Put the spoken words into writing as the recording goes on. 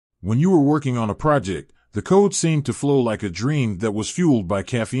When you were working on a project, the code seemed to flow like a dream that was fueled by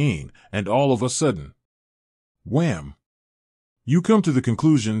caffeine, and all of a sudden, wham! You come to the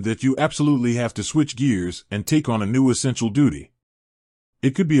conclusion that you absolutely have to switch gears and take on a new essential duty.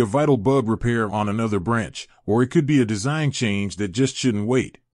 It could be a vital bug repair on another branch, or it could be a design change that just shouldn't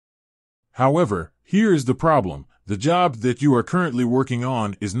wait. However, here is the problem. The job that you are currently working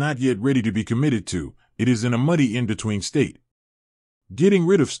on is not yet ready to be committed to. It is in a muddy in-between state. Getting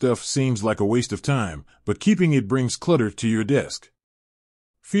rid of stuff seems like a waste of time, but keeping it brings clutter to your desk.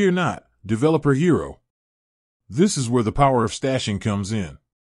 Fear not, developer hero. This is where the power of stashing comes in.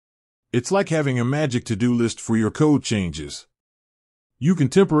 It's like having a magic to-do list for your code changes. You can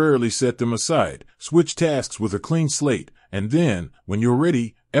temporarily set them aside, switch tasks with a clean slate, and then, when you're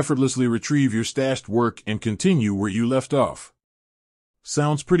ready, effortlessly retrieve your stashed work and continue where you left off.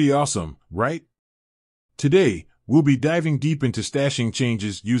 Sounds pretty awesome, right? Today, we'll be diving deep into stashing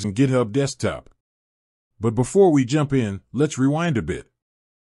changes using GitHub Desktop. But before we jump in, let's rewind a bit.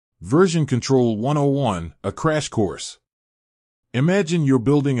 Version Control 101, a crash course. Imagine you're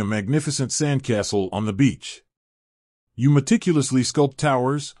building a magnificent sandcastle on the beach. You meticulously sculpt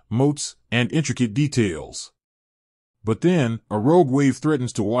towers, moats, and intricate details. But then, a rogue wave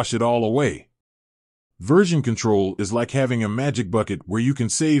threatens to wash it all away. Version control is like having a magic bucket where you can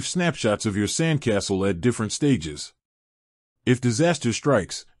save snapshots of your sandcastle at different stages. If disaster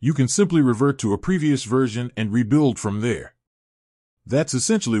strikes, you can simply revert to a previous version and rebuild from there. That's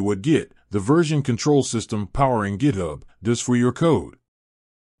essentially what Git, the version control system powering GitHub, does for your code.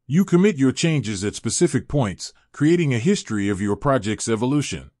 You commit your changes at specific points, creating a history of your project's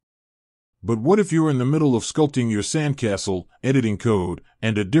evolution. But what if you're in the middle of sculpting your sandcastle, editing code,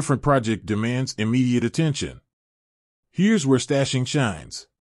 and a different project demands immediate attention? Here's where stashing shines.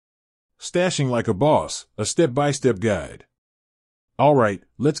 Stashing like a boss, a step-by-step guide. Alright,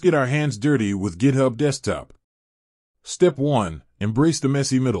 let's get our hands dirty with GitHub Desktop. Step 1. Embrace the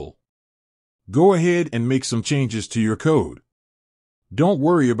messy middle. Go ahead and make some changes to your code. Don't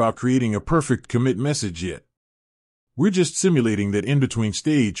worry about creating a perfect commit message yet. We're just simulating that in-between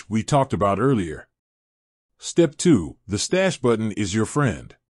stage we talked about earlier. Step 2. The stash button is your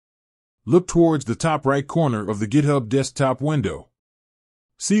friend. Look towards the top right corner of the GitHub Desktop window.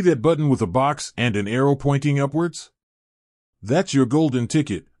 See that button with a box and an arrow pointing upwards? That's your golden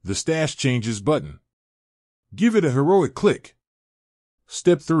ticket, the Stash Changes button. Give it a heroic click.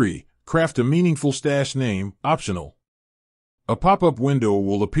 Step 3. Craft a meaningful stash name, optional. A pop-up window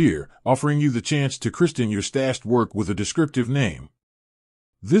will appear, offering you the chance to christen your stashed work with a descriptive name.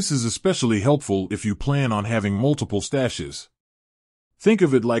 This is especially helpful if you plan on having multiple stashes. Think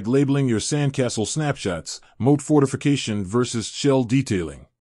of it like labeling your sandcastle snapshots, moat fortification versus shell detailing.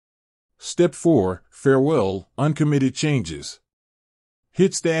 Step 4. Farewell, uncommitted changes.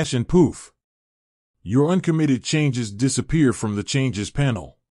 Hit stash and poof. Your uncommitted changes disappear from the Changes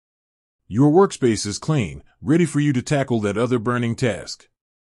panel. Your workspace is clean, ready for you to tackle that other burning task.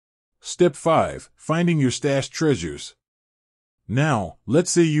 Step 5. Finding your stashed treasures. Now,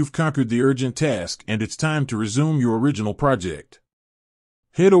 let's say you've conquered the urgent task and it's time to resume your original project.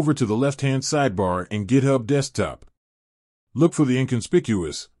 Head over to the left-hand sidebar in GitHub Desktop. Look for the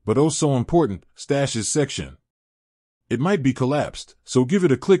inconspicuous, but oh so important, Stashes section. It might be collapsed, so give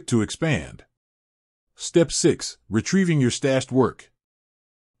it a click to expand. Step 6. Retrieving your stashed work.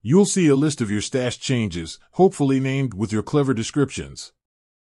 You'll see a list of your stashed changes, hopefully named with your clever descriptions.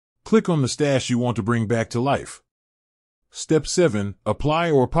 Click on the stash you want to bring back to life. Step 7. Apply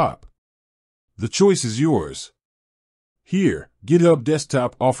or pop. The choice is yours. Here, GitHub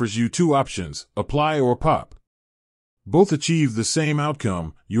Desktop offers you two options, apply or pop. Both achieve the same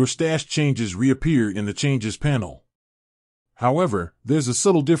outcome, your stashed changes reappear in the Changes panel. However, there's a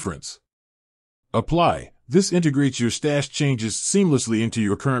subtle difference. Apply. This integrates your stashed changes seamlessly into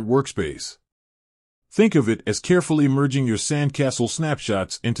your current workspace. Think of it as carefully merging your sandcastle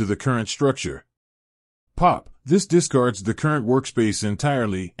snapshots into the current structure. Pop. This discards the current workspace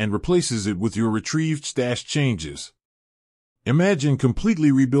entirely and replaces it with your retrieved stashed changes. Imagine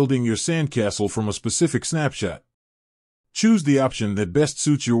completely rebuilding your sandcastle from a specific snapshot. Choose the option that best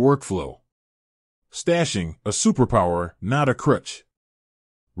suits your workflow. Stashing, a superpower, not a crutch.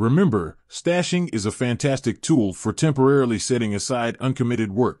 Remember, stashing is a fantastic tool for temporarily setting aside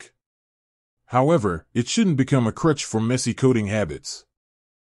uncommitted work. However, it shouldn't become a crutch for messy coding habits.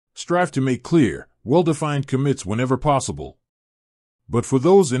 Strive to make clear, well-defined commits whenever possible. But for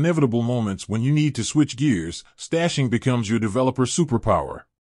those inevitable moments when you need to switch gears, stashing becomes your developer superpower.